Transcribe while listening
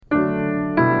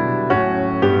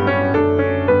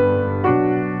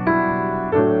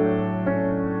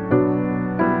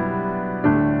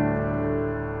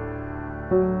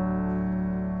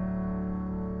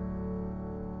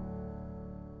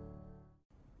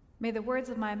May the words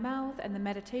of my mouth and the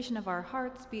meditation of our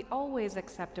hearts be always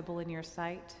acceptable in your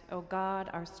sight, O God,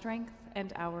 our strength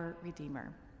and our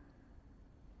Redeemer.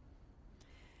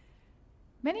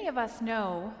 Many of us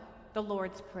know the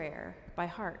Lord's Prayer by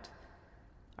heart.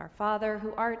 Our Father,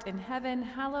 who art in heaven,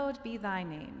 hallowed be thy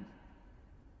name.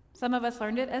 Some of us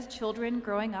learned it as children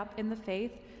growing up in the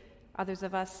faith, others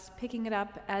of us picking it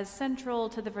up as central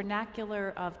to the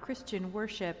vernacular of Christian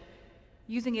worship,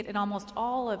 using it in almost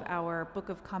all of our Book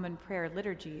of Common Prayer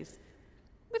liturgies,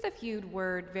 with a few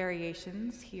word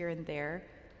variations here and there,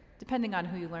 depending on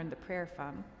who you learned the prayer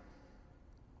from.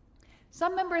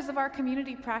 Some members of our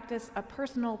community practice a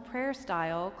personal prayer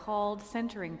style called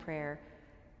centering prayer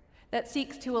that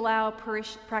seeks to allow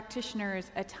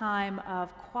practitioners a time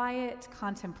of quiet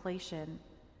contemplation,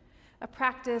 a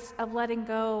practice of letting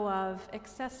go of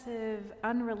excessive,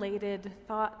 unrelated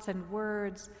thoughts and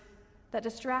words that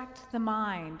distract the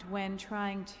mind when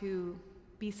trying to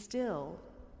be still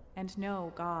and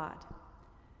know God.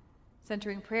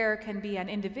 Centering prayer can be an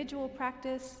individual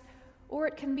practice, or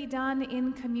it can be done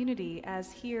in community, as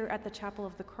here at the Chapel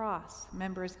of the Cross,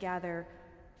 members gather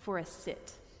for a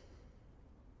sit.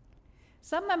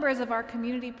 Some members of our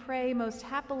community pray most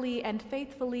happily and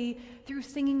faithfully through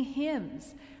singing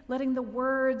hymns, letting the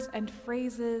words and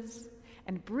phrases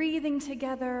and breathing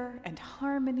together and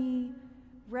harmony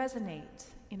resonate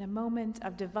in a moment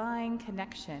of divine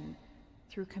connection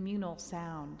through communal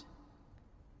sound,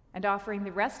 and offering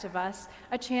the rest of us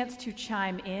a chance to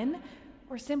chime in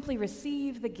or simply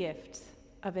receive the gift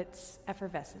of its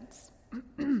effervescence.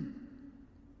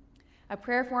 A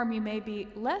prayer form you may be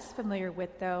less familiar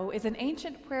with, though, is an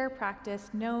ancient prayer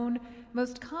practice known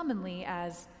most commonly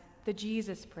as the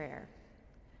Jesus Prayer.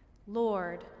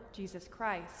 Lord Jesus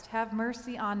Christ, have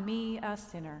mercy on me, a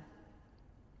sinner.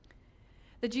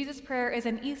 The Jesus Prayer is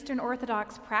an Eastern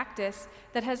Orthodox practice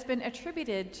that has been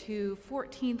attributed to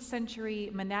 14th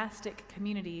century monastic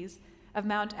communities of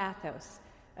Mount Athos,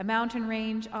 a mountain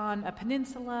range on a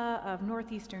peninsula of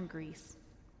northeastern Greece.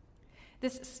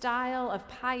 This style of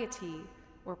piety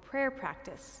or prayer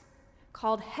practice,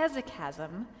 called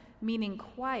hesychasm, meaning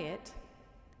quiet,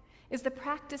 is the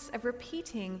practice of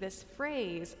repeating this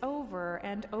phrase over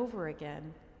and over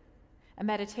again, a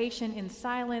meditation in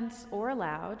silence or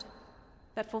aloud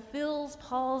that fulfills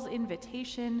Paul's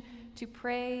invitation to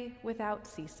pray without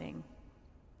ceasing.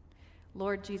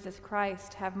 Lord Jesus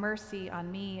Christ, have mercy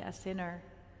on me, a sinner.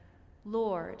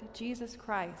 Lord Jesus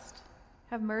Christ,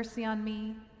 have mercy on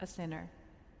me, a sinner.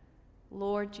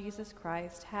 Lord Jesus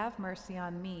Christ, have mercy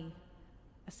on me,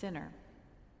 a sinner.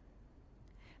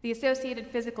 The associated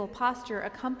physical posture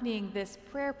accompanying this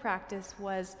prayer practice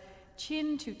was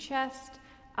chin to chest,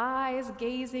 eyes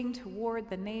gazing toward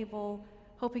the navel,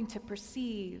 hoping to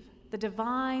perceive the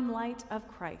divine light of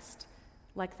Christ,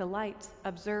 like the light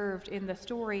observed in the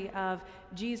story of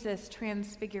Jesus'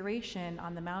 transfiguration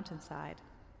on the mountainside.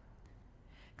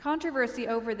 Controversy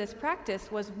over this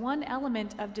practice was one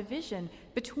element of division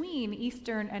between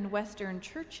Eastern and Western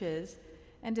churches,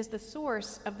 and is the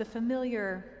source of the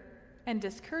familiar and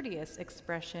discourteous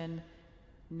expression,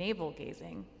 navel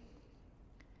gazing.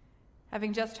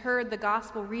 Having just heard the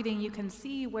gospel reading, you can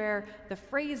see where the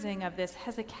phrasing of this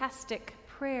hesychastic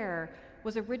prayer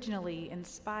was originally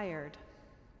inspired.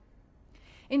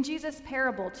 In Jesus'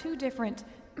 parable, two different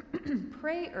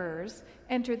prayers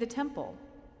enter the temple.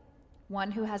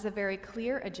 One who has a very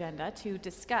clear agenda to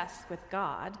discuss with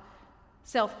God,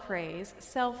 self-praise,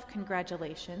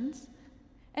 self-congratulations,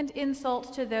 and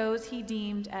insult to those he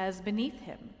deemed as beneath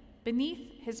him,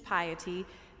 beneath his piety,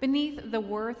 beneath the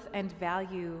worth and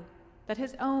value that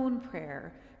his own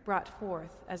prayer brought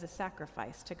forth as a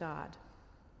sacrifice to God.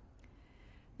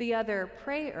 The other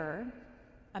prayer,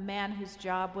 a man whose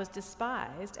job was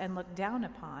despised and looked down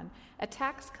upon, a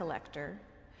tax collector,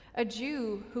 a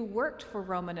Jew who worked for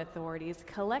Roman authorities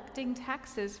collecting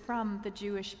taxes from the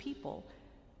Jewish people,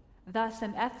 thus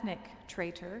an ethnic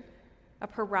traitor, a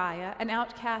pariah, an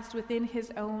outcast within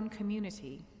his own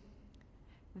community.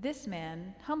 This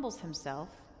man humbles himself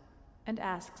and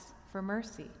asks for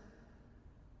mercy.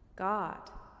 God,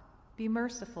 be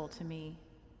merciful to me,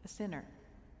 a sinner.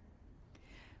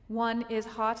 One is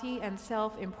haughty and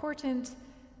self-important,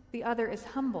 the other is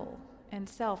humble and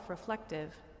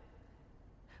self-reflective.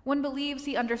 One believes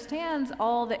he understands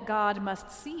all that God must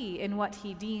see in what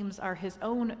he deems are his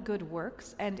own good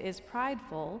works and is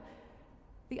prideful.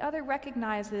 The other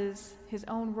recognizes his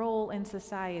own role in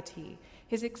society,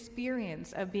 his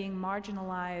experience of being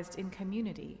marginalized in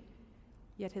community,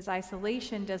 yet his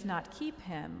isolation does not keep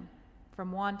him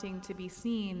from wanting to be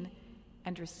seen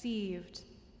and received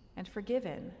and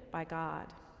forgiven by God.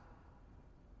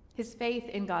 His faith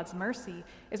in God's mercy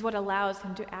is what allows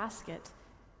him to ask it,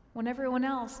 when everyone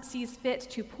else sees fit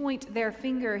to point their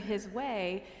finger his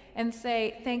way and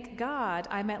say, "Thank God,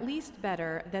 I'm at least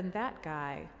better than that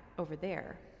guy over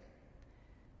there."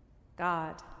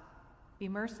 God, be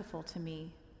merciful to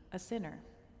me, a sinner.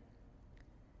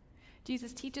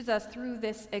 Jesus teaches us through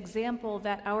this example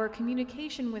that our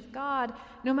communication with God,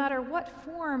 no matter what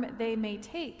form they may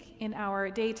take in our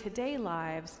day-to-day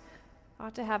lives,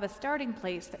 ought to have a starting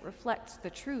place that reflects the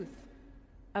truth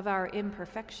of our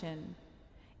imperfection,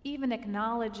 even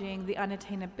acknowledging the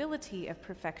unattainability of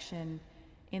perfection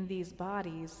in these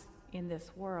bodies, in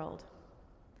this world.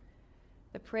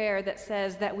 The prayer that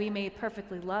says that we may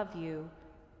perfectly love you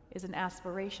is an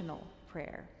aspirational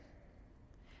prayer.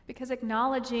 Because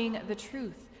acknowledging the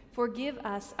truth, forgive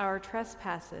us our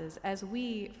trespasses as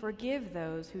we forgive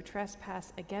those who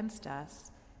trespass against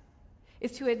us,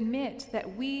 is to admit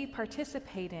that we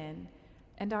participate in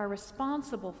and are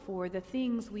responsible for the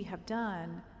things we have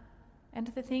done and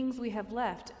the things we have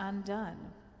left undone.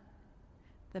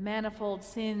 The manifold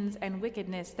sins and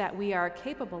wickedness that we are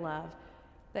capable of,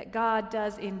 that God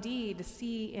does indeed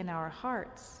see in our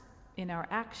hearts, in our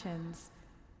actions,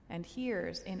 and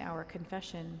hears in our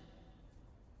confession.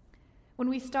 When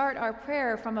we start our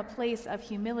prayer from a place of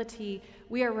humility,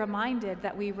 we are reminded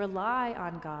that we rely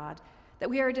on God, that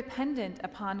we are dependent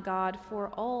upon God for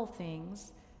all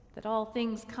things, that all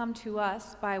things come to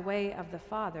us by way of the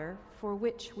Father, for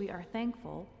which we are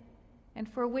thankful, and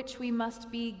for which we must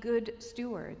be good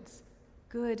stewards,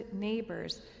 good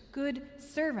neighbors, good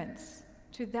servants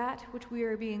to that which we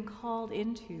are being called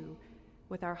into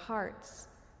with our hearts,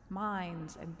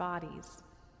 minds, and bodies.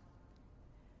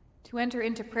 To enter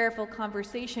into prayerful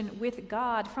conversation with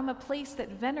God from a place that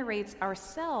venerates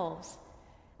ourselves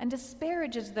and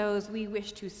disparages those we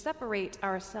wish to separate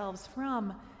ourselves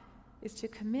from is to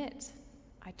commit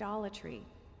idolatry.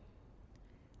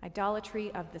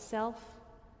 Idolatry of the self,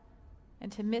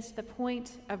 and to miss the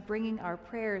point of bringing our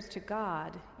prayers to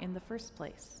God in the first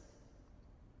place.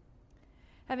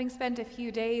 Having spent a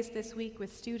few days this week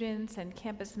with students and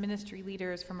campus ministry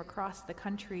leaders from across the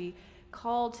country,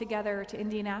 called together to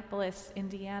Indianapolis,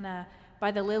 Indiana by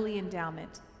the Lilly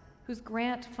Endowment, whose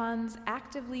grant funds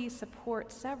actively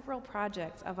support several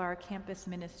projects of our campus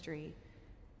ministry,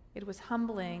 it was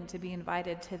humbling to be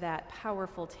invited to that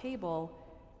powerful table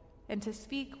and to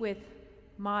speak with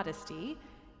modesty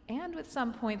and with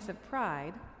some points of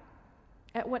pride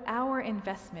at what our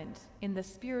investment in the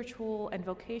spiritual and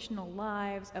vocational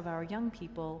lives of our young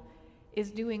people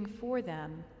is doing for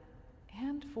them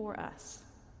and for us.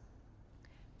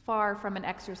 Far from an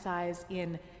exercise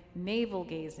in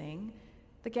navel-gazing,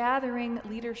 the gathering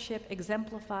leadership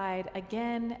exemplified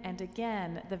again and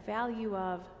again the value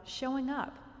of showing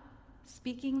up,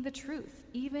 speaking the truth,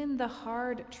 even the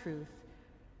hard truth,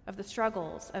 of the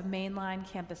struggles of mainline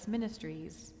campus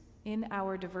ministries in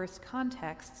our diverse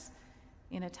contexts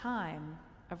in a time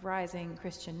of rising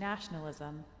Christian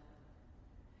nationalism.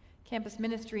 Campus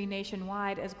ministry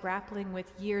nationwide is grappling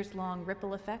with years-long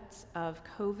ripple effects of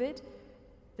COVID,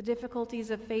 the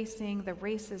difficulties of facing the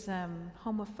racism,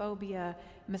 homophobia,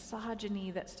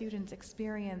 misogyny that students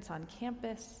experience on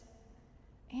campus,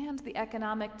 and the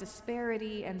economic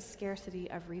disparity and scarcity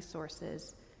of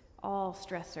resources, all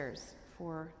stressors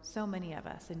for so many of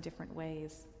us in different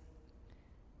ways.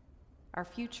 Our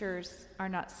futures are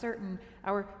not certain.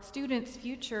 Our students'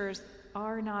 futures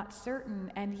are not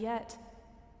certain, and yet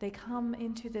they come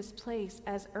into this place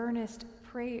as earnest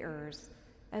prayers,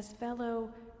 as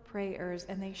fellow prayers,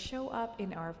 and they show up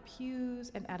in our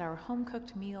pews and at our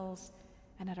home-cooked meals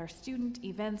and at our student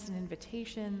events and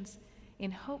invitations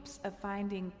in hopes of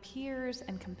finding peers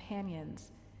and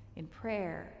companions in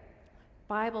prayer,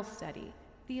 Bible study,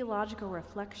 theological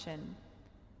reflection,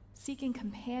 seeking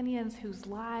companions whose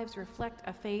lives reflect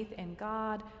a faith in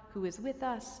God who is with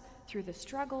us through the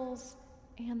struggles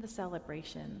and the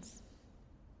celebrations,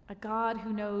 a God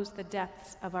who knows the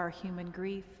depths of our human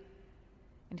grief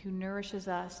and who nourishes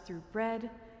us through bread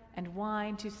and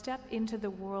wine to step into the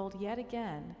world yet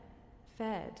again,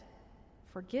 fed,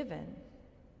 forgiven,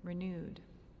 renewed.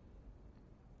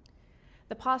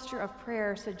 The posture of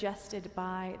prayer suggested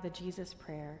by the Jesus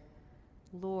prayer,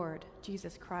 Lord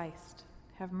Jesus Christ,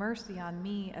 have mercy on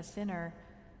me, a sinner,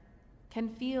 can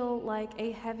feel like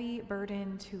a heavy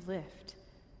burden to lift,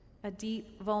 a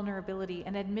deep vulnerability,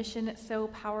 an admission so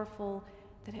powerful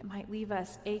that it might leave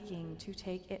us aching to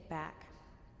take it back.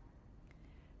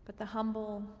 But the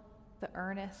humble, the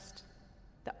earnest,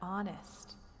 the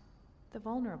honest, the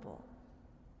vulnerable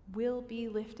will be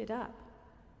lifted up,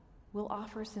 will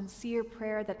offer sincere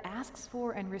prayer that asks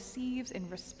for and receives in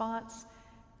response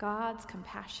God's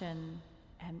compassion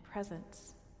and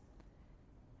presence.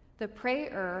 The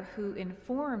prayer who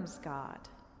informs God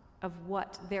of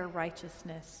what their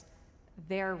righteousness,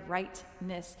 their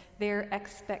rightness, their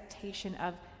expectation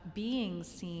of being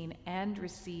seen and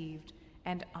received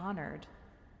and honored,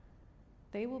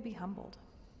 they will be humbled.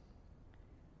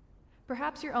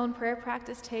 Perhaps your own prayer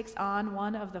practice takes on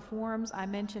one of the forms I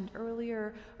mentioned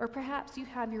earlier, or perhaps you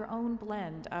have your own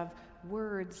blend of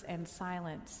words and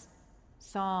silence,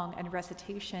 song and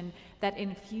recitation that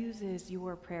infuses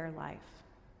your prayer life.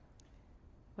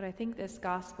 What I think this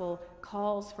gospel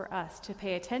calls for us to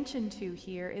pay attention to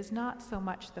here is not so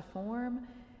much the form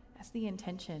as the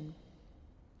intention.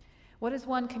 What is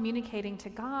one communicating to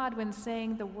God when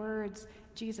saying the words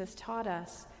Jesus taught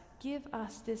us, "Give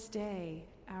us this day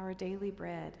our daily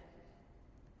bread"?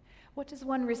 What does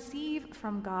one receive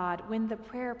from God when the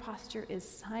prayer posture is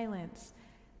silence,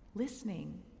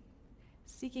 listening,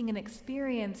 seeking an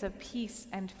experience of peace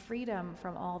and freedom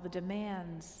from all the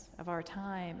demands of our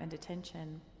time and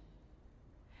attention?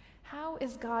 How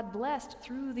is God blessed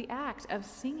through the act of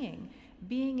singing,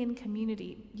 being in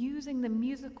community, using the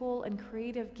musical and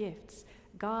creative gifts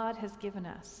God has given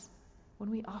us when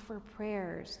we offer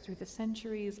prayers through the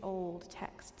centuries-old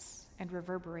texts and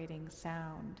reverberating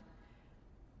sound?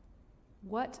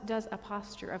 What does a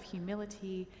posture of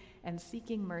humility and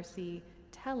seeking mercy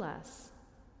tell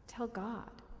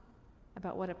God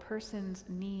about what a person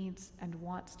needs and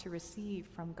wants to receive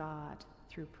from God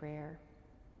through prayer?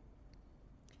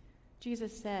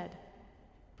 Jesus said,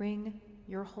 "Bring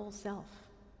your whole self,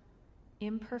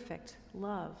 imperfect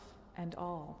love and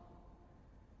all."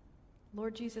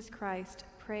 Lord Jesus Christ,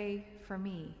 pray for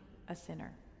me, a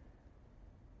sinner.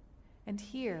 And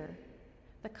hear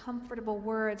the comfortable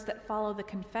words that follow the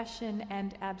confession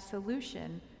and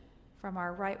absolution from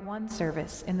our Rite One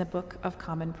service in the Book of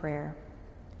Common Prayer.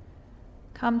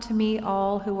 "Come to me,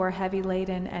 all who are heavy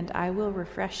laden, and I will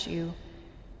refresh you.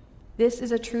 This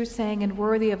is a true saying and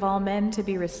worthy of all men to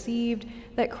be received,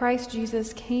 that Christ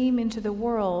Jesus came into the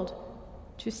world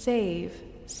to save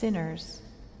sinners.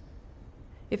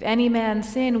 If any man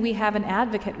sin, we have an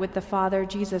advocate with the Father,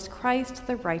 Jesus Christ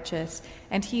the righteous,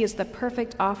 and he is the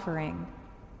perfect offering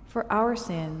for our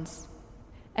sins,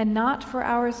 and not for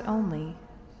ours only,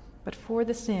 but for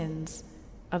the sins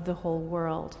of the whole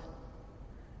world.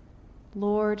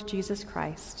 Lord Jesus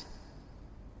Christ,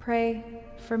 pray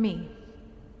for me,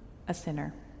 a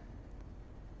sinner."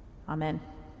 Amen.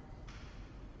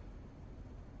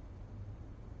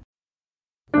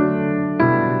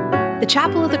 The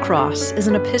Chapel of the Cross is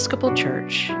an Episcopal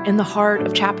church in the heart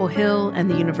of Chapel Hill and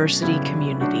the university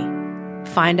community.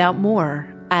 Find out more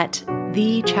at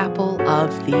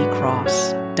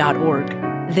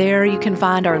thechapelofthecross.org. There you can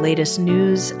find our latest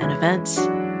news and events,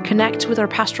 connect with our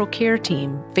pastoral care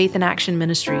team, Faith in Action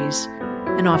Ministries,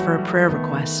 and offer a prayer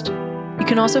request. You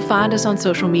can also find us on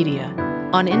social media,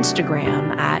 on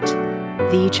Instagram at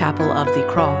The Chapel of the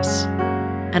Cross,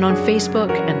 and on Facebook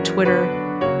and Twitter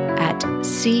at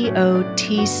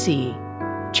COTC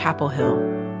Chapel Hill.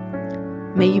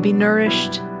 May you be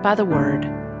nourished by the word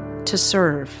to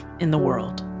serve in the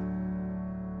world.